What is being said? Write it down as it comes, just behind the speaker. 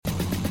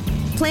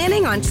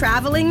Planning on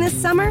traveling this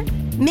summer?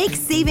 Make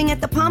saving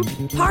at the pump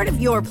part of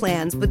your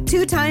plans with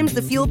 2 times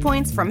the fuel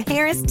points from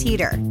Harris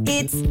Teeter.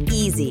 It's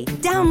easy.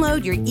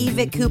 Download your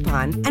eVic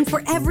coupon, and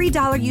for every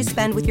 $1 you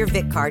spend with your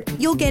Vic card,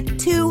 you'll get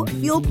 2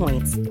 fuel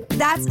points.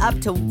 That's up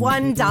to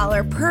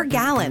 $1 per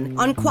gallon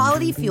on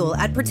quality fuel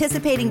at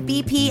participating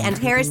BP and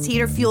Harris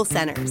Teeter fuel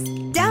centers.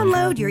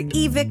 Download your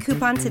eVic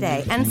coupon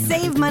today and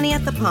save money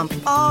at the pump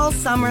all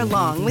summer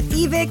long with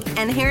eVic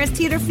and Harris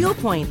Teeter fuel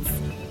points.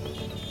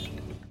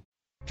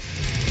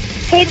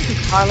 Hey, this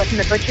is Carla from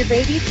the Butcher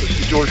Babies.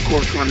 This is George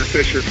Corpse Runner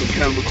Fisher from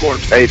Cannibal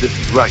Corpse. Hey, this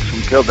is Rex from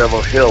Kill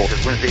Devil Hill.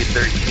 It's Wednesday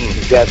 13. This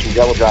is Jazz from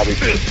Devil Driving.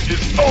 This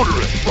is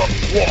Odorous from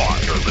War.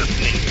 You're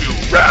listening to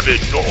Rabid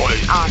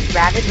Noise on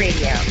Rabid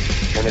Radio.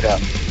 Turn it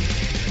up.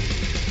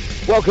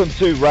 Welcome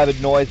to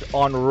Rabid Noise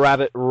on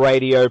Rabid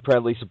Radio,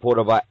 proudly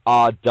supported by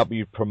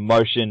RW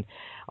Promotion.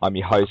 I'm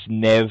your host,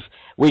 Nev.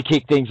 We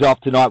kick things off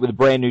tonight with a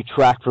brand new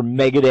track from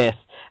Megadeth.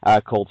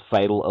 Called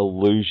Fatal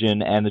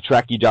Illusion, and the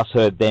track you just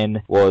heard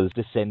then was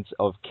Descent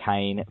of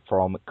Cain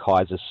from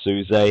Kaiser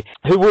Soze,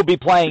 who will be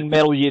playing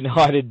Metal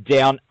United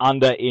Down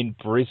Under in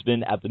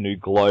Brisbane at the New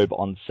Globe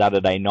on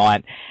Saturday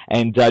night.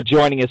 And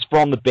joining us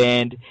from the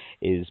band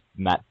is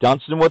Matt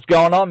Dunstan. What's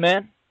going on,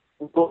 man?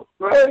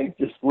 Great,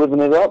 just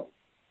living it up.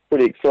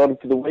 Pretty excited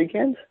for the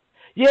weekend.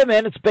 Yeah,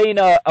 man, it's been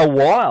a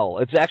while.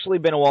 It's actually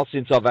been a while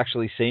since I've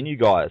actually seen you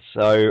guys,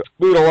 so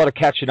we got a lot of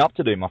catching up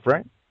to do, my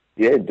friend.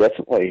 Yeah,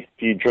 definitely. A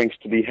few drinks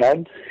to be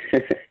had.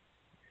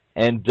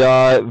 And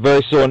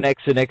very sore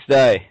necks the next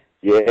day.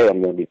 Yeah, I'm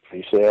going to be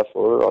pretty sour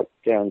for it,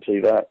 I guarantee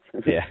that.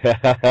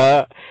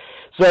 Yeah.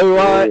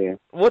 So,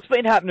 what's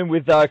been happening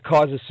with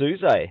Kaiser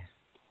Soze?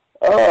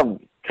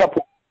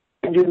 Couple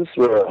of changes.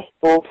 We're a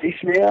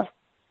 4-piece now.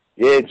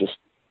 Yeah, just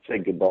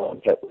said goodbye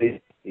to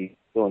Petley. He's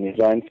doing his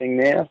own thing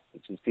now,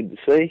 which is good to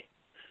see.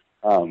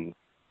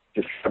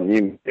 Just some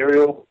new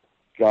material,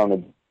 going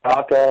a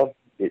darker, a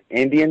bit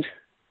ambient.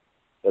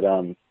 But,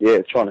 yeah,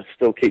 trying to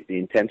still keep the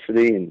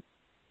intensity and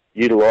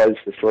utilise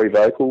the 3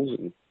 vocals.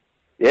 And,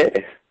 yeah,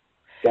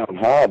 going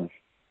hard.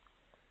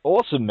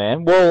 Awesome,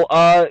 man. Well,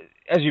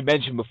 as you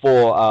mentioned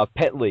before,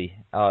 Petley,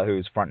 who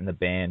was fronting the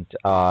band,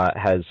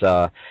 has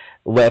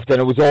left, and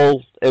it was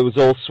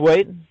all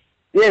sweet?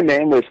 Yeah,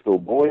 man, we're still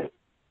boys.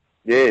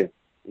 Yeah,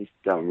 he's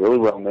going really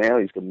well now.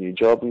 He's got a new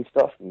job and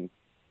stuff. And,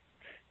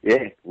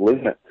 yeah,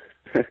 living it.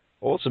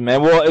 Awesome,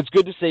 man. Well, it's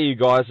good to see you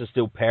guys are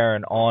still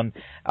pairing on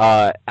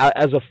as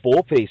a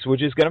 4-piece,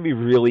 which is going to be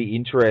really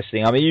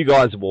interesting. I mean, you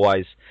guys have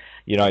always,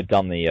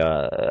 done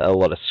a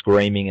lot of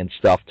screaming and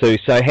stuff too.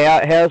 So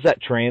how does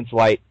that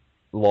translate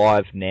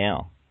live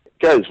now? It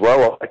goes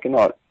well. I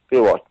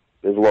feel like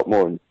there's a lot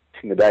more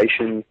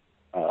intimidation,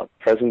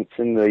 presence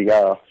in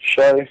the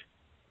show.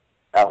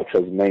 Alex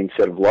has a mean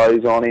set of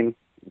lows on him.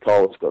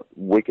 Cole's got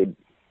wicked.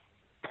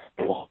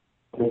 I've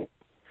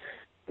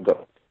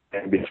got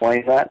in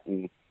between that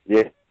and.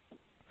 Yeah.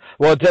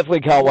 Well, I definitely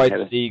can't wait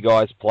to see you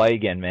guys play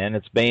again, man.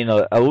 It's been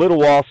a little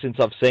while since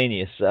I've seen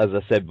you, as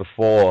I said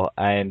before.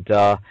 And,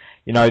 I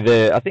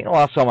think the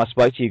last time I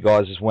spoke to you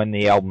guys is when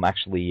the album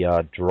actually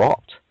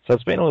dropped. So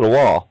it's been a little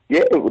while.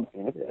 Yeah, it was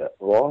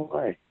a long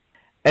way.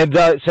 And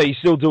so you're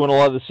still doing a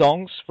lot of the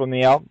songs from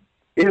the album?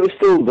 Yeah, we're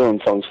still doing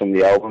songs from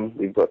the album.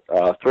 We've got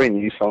 3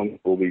 new songs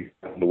we'll be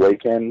on the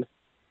weekend.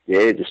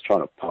 Yeah, just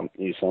trying to pump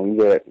new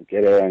songs out and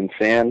get our own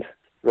sound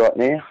right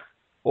now.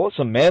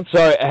 Awesome, man.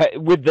 So,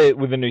 with the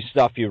new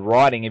stuff you're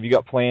writing, have you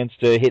got plans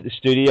to hit the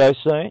studio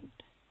soon?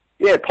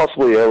 Yeah,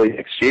 possibly early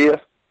next year.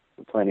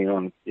 We're planning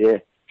on,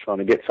 trying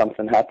to get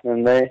something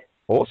happening there.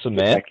 Awesome,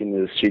 man. Back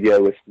into the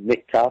studio with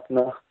Nick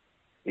Carpenter.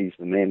 He's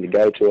the man to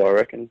go to, I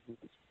reckon.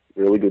 It's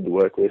really good to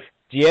work with.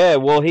 Yeah,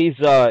 well, he's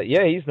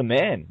the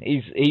man.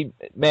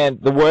 Man,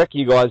 the work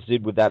you guys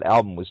did with that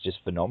album was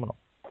just phenomenal.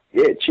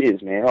 Yeah,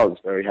 cheers, man. I was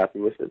very happy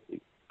with it. We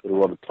put a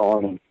lot of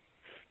time and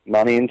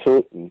money into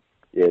it, and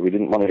yeah, we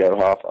didn't want to go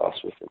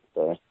half-assed with it.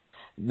 So.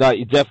 No,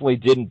 you definitely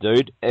didn't,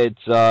 dude. It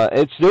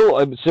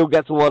still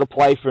gets a lot of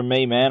play from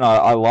me, man.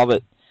 I love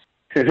it.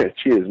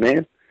 Cheers,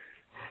 man.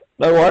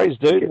 No worries,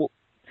 dude.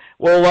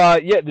 Well,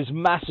 there's a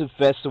massive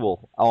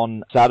festival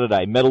on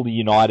Saturday, Metal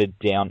United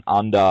Down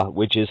Under,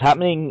 which is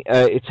happening.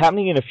 It's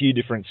happening in a few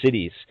different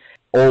cities,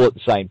 all at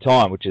the same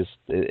time, which is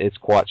it's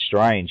quite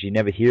strange. You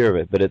never hear of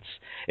it, but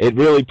it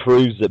really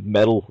proves that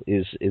metal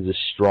is as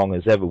strong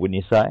as ever,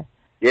 wouldn't you say?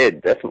 Yeah,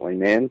 definitely,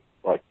 man.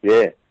 Like,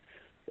 yeah,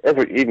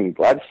 even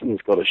Gladstone's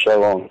got a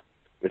show on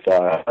with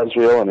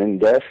Azrael and In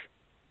Death.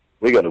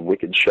 We got a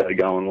wicked show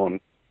going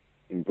on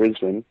in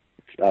Brisbane.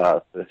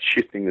 The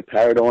Shifting the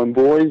Paradigm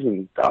Boys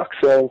and Dark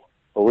Cell,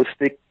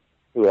 Ballistic.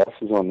 Who else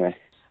is on there?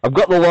 I've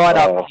got the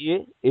lineup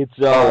here. It's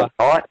Silent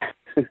Night.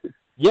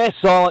 Yeah,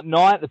 Silent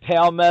Night, the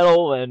Power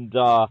Metal, and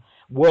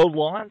World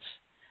Lines.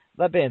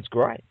 That band's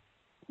great.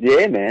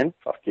 Yeah, man.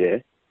 Fuck yeah.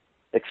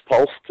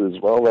 Expulsed as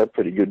well. They're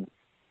pretty good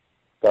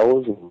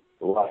fellas and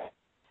the like.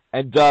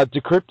 And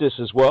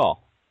Decryptus as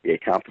well. Yeah,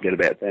 can't forget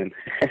about them.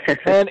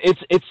 And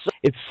it's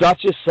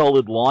such a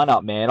solid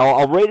lineup, man.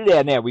 I'll read it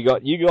out now. We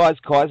got you guys,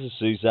 Kaiser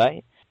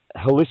Soze,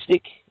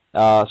 Holistic,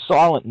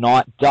 Silent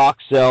Night, Dark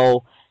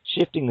Cell,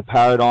 Shifting the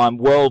Paradigm,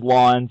 World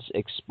Lines,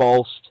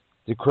 Expulsed,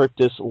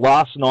 Decryptus,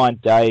 Last 9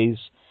 Days,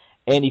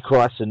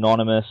 Antichrist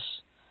Anonymous,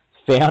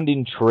 Found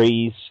in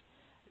Trees,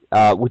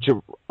 which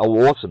are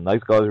awesome.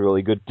 Those guys are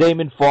really good.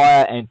 Demon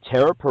Fire and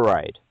Terror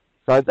Parade.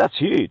 So that's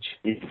huge.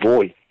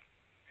 Boy,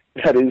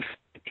 that is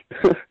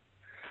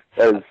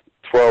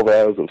 12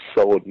 hours of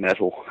solid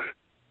metal.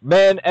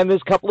 Man, and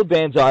there's a couple of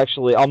bands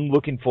I'm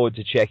looking forward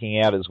to checking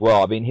out as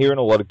well. I've been hearing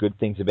a lot of good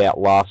things about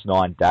Last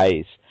 9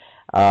 Days.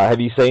 Have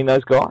you seen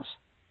those guys?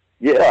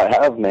 Yeah,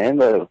 I have, man.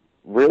 They're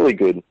really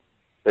good.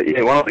 But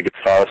yeah, one of the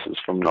guitarists is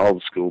from an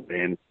old school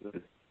band.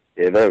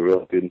 Yeah, they're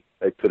really good.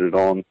 They put it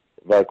on.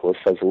 The vocalist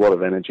has a lot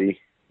of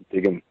energy.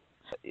 Dig them.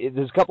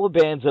 There's a couple of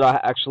bands that I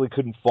actually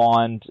couldn't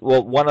find.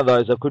 Well, one of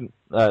those I couldn't.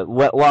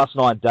 Last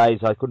 9 Days,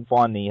 I couldn't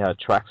find the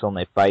tracks on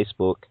their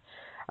Facebook.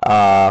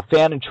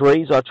 Found in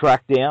Trees I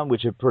tracked down,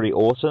 which are pretty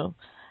awesome,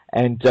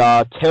 and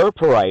Terror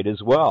Parade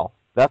as well.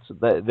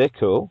 They're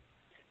cool.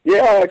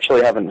 Yeah, I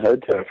actually haven't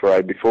heard Terror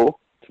Parade before,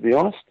 to be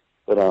honest.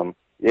 But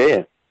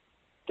yeah,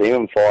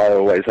 Demon Fire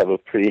always have a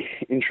pretty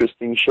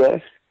interesting show.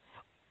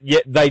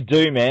 Yeah, they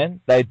do, man.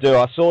 They do.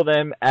 I saw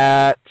them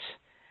at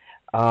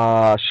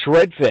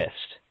Shredfest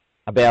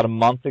about a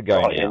month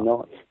ago now. Yeah,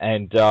 nice.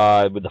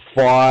 And with the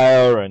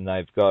fire, and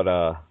they've got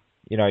a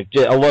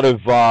lot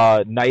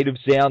of native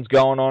sounds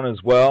going on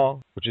as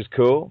well, which is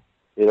cool.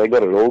 Yeah, they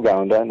got it all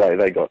going, don't they?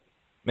 They got.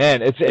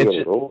 Man, it's just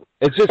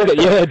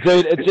yeah,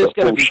 dude. It's just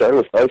going to be a show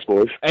with those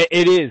boys.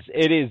 It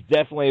is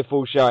definitely a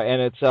full show,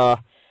 and it's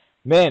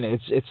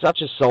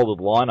such a solid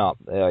lineup.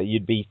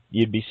 You'd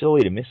be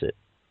silly to miss it.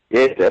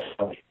 Yeah,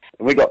 definitely.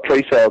 And we got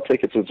pre-sale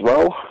tickets as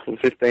well for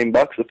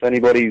 $15 if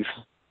anybody's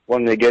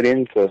wanting to get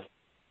in for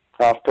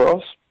half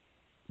price.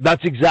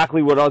 That's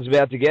exactly what I was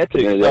about to get to.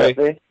 So,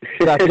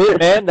 that's it,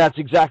 man. That's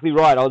exactly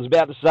right. I was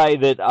about to say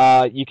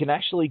that you can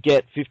actually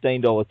get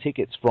 $15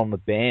 tickets from the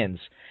bands,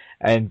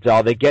 and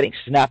they're getting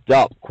snapped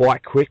up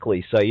quite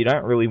quickly, so you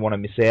don't really want to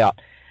miss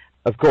out.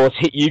 Of course,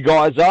 hit you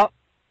guys up.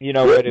 You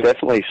know, yeah,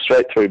 definitely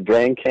straight through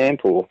Bandcamp,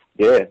 or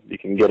you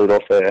can get it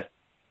off their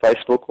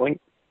Facebook link.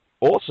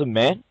 Awesome,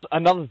 man.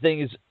 Another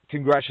thing is,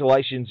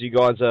 congratulations, you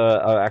guys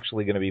are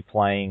actually going to be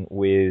playing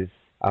with,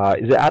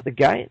 is it At the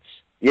Gates?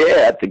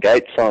 Yeah, At the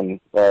Gates on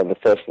the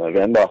 1st of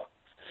November,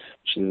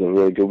 which is a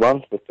really good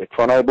one with the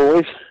Chrono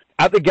Boys.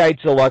 At the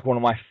Gates are like one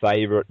of my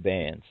favourite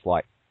bands,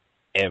 like,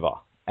 ever.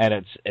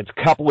 And it's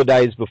a couple of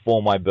days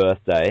before my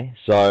birthday,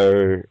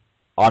 so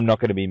I'm not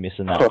going to be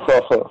missing that.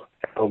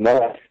 Oh,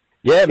 no.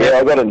 Yeah, man. Yeah,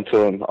 I got into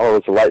them. I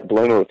was a late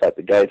bloomer with At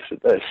the Gates,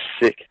 but they're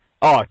sick.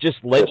 Oh, just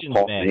legends,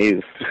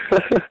 man.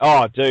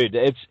 Oh, dude,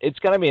 it's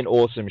going to be an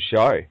awesome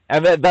show.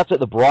 And that's at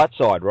the Bright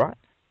Side, right?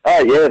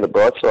 Oh, yeah, the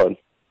Bright Side.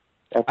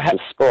 That's the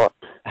spot.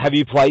 Have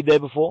you played there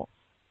before?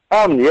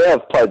 Yeah,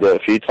 I've played there a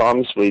few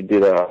times. We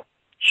did a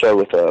show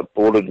with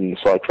Boarded and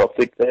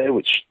Psychroptic there,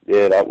 which,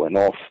 that went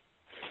off.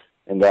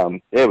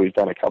 And, we've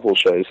done a couple of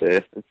shows there.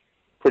 It's a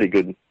pretty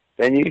good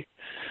venue,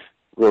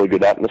 really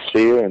good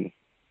atmosphere, and,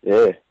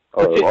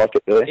 I really like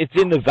it there. It's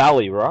in the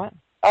Valley, right?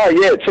 Oh,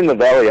 yeah, it's in the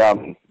Valley,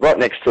 right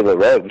next to the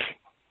Rev,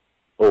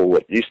 or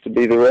what used to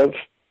be the Rev,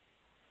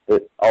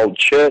 the old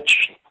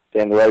church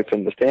down the road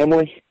from the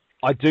family.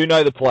 I do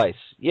know the place.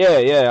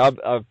 Yeah,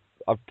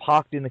 I've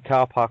parked in the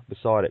car park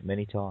beside it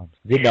many times.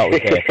 Didn't know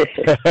it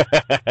was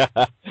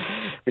there.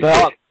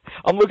 So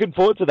I'm looking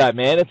forward to that,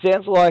 man. It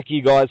sounds like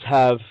you guys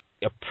have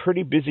a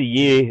pretty busy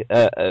year.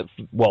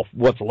 Well,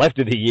 what's left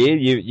of the year,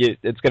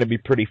 it's going to be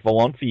pretty full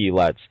on for you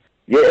lads.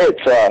 Yeah,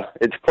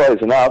 it's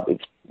closing up.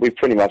 We've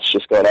pretty much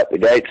just got At the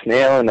Gates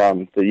now,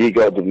 and the Ye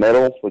Gods of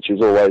Metal, which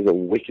is always a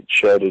wicked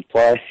show to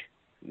play.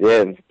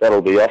 Yeah,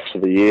 that'll be us for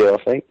the year,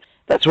 I think.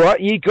 That's right.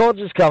 Ye Gods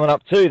is coming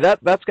up too.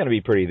 That's going to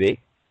be pretty big.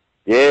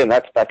 Yeah, and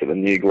that's back at the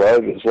New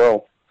Globe as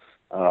well,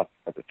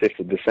 at the 5th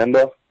of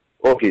December.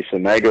 Orpheus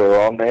and Omega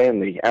are on there,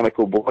 and the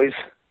Amical Boys.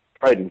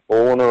 Prayed and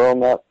Fallen are on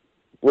that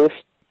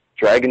list.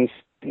 Dragons,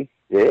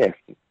 a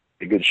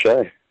good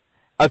show.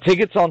 Are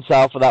tickets on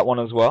sale for that one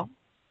as well?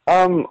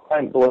 I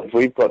don't believe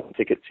we've got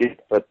tickets yet,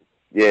 but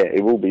yeah,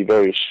 it will be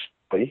very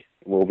shortly.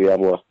 We'll be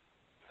able to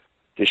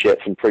dish out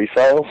some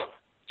pre-sales.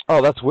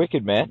 Oh, that's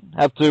wicked, man.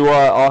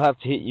 I'll have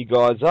to hit you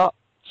guys up.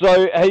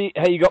 So,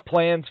 have you got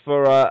plans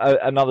for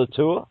another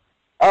tour?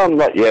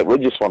 Not yet. We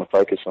just want to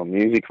focus on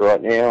music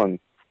right now, and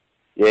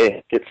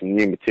get some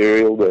new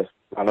material to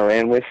run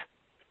around with.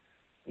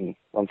 And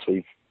once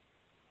we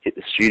hit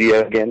the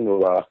studio again,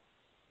 we'll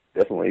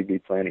definitely be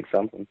planning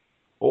something.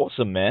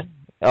 Awesome, man.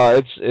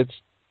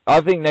 I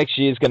think next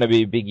year's going to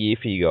be a big year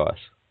for you guys.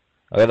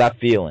 I got that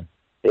feeling.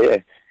 Yeah,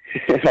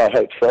 I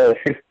hope so.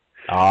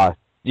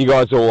 You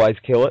guys always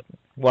kill it.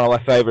 One of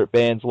my favourite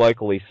bands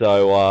locally,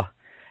 so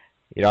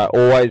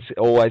always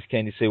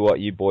keen to see what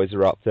you boys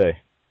are up to.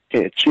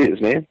 Yeah,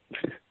 cheers, man.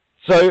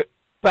 So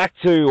back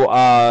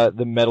to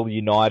the Metal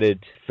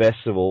United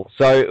Festival.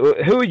 So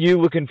who are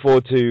you looking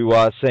forward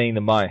to seeing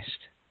the most?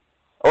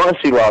 I want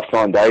to see Last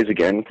 9 Days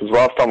again, because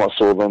last time I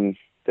saw them,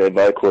 their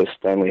vocalist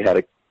only had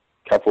a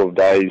couple of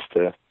days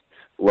to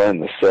learn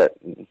the set,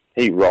 and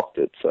he rocked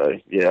it. So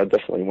yeah, I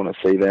definitely want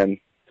to see them.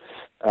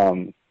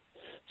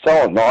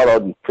 Silent Night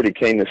I'm pretty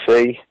keen to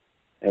see,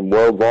 and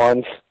World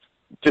Lines.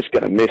 Just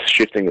going to miss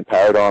Shifting the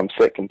Paradigm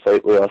set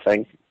completely, I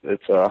think.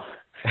 It's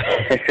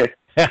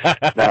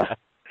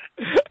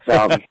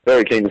I'm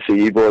very keen to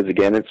see you boys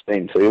again. It's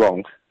been too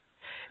long.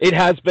 It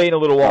has been a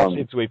little while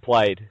since we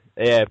played.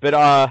 Yeah, but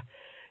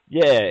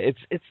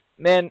it's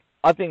man,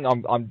 I think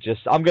I'm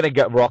gonna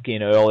get rock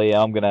in early.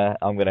 I'm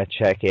gonna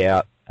check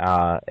out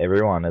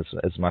everyone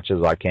as much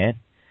as I can.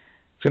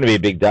 It's gonna be a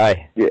big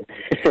day. Yeah.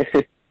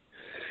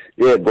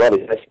 Yeah,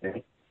 bloody yes,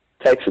 man.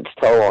 Takes its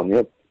toll on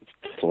you. It's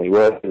definitely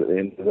worth it at the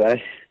end of the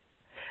day.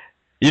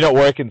 You're not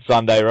working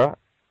Sunday, right?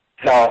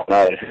 No.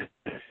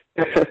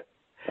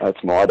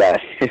 That's my day.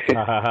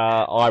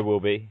 I will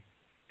be.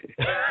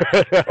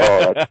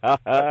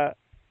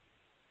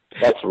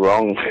 That's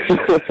wrong.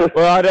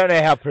 Well, I don't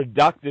know how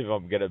productive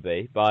I'm going to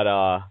be, but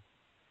I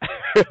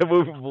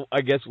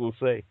guess we'll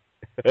see.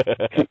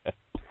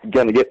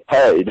 Going to get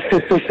paid.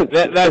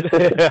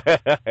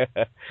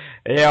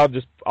 Yeah,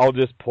 I'll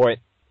just point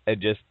and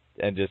just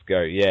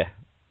go, yeah,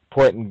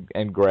 point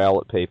and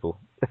growl at people.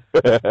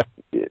 Yeah,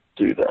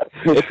 do that.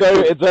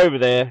 It's over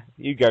there.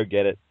 You go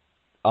get it.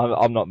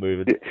 I'm not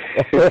moving.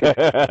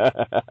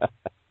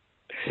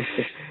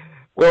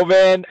 Well,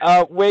 man,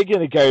 we're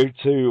going to go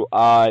to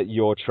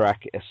your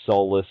track,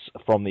 Solace,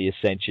 from the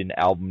Ascension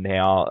album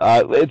now.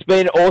 It's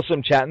been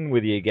awesome chatting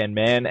with you again,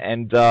 man,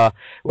 and we'll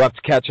have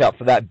to catch up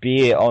for that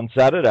beer on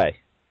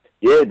Saturday.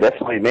 Yeah,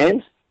 definitely,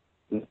 man.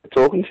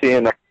 Talking to you,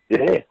 and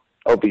yeah,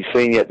 I'll be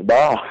seeing you at the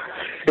bar.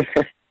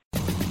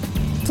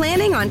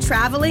 Planning on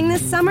traveling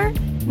this summer?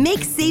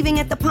 Make saving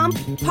at the pump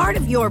part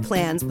of your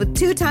plans with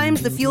 2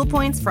 times the fuel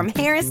points from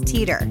Harris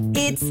Teeter.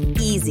 It's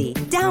easy.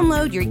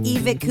 Download your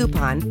eVic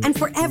coupon, and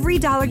for every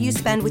 $1 you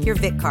spend with your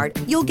Vic card,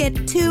 you'll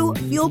get 2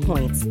 fuel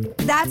points.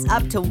 That's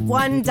up to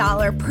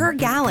 $1 per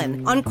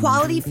gallon on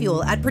quality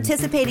fuel at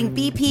participating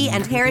BP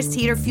and Harris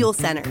Teeter fuel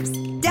centers.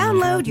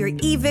 Download your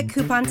eVic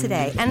coupon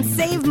today and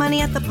save money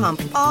at the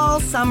pump all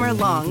summer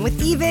long with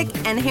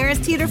eVic and Harris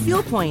Teeter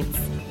fuel points.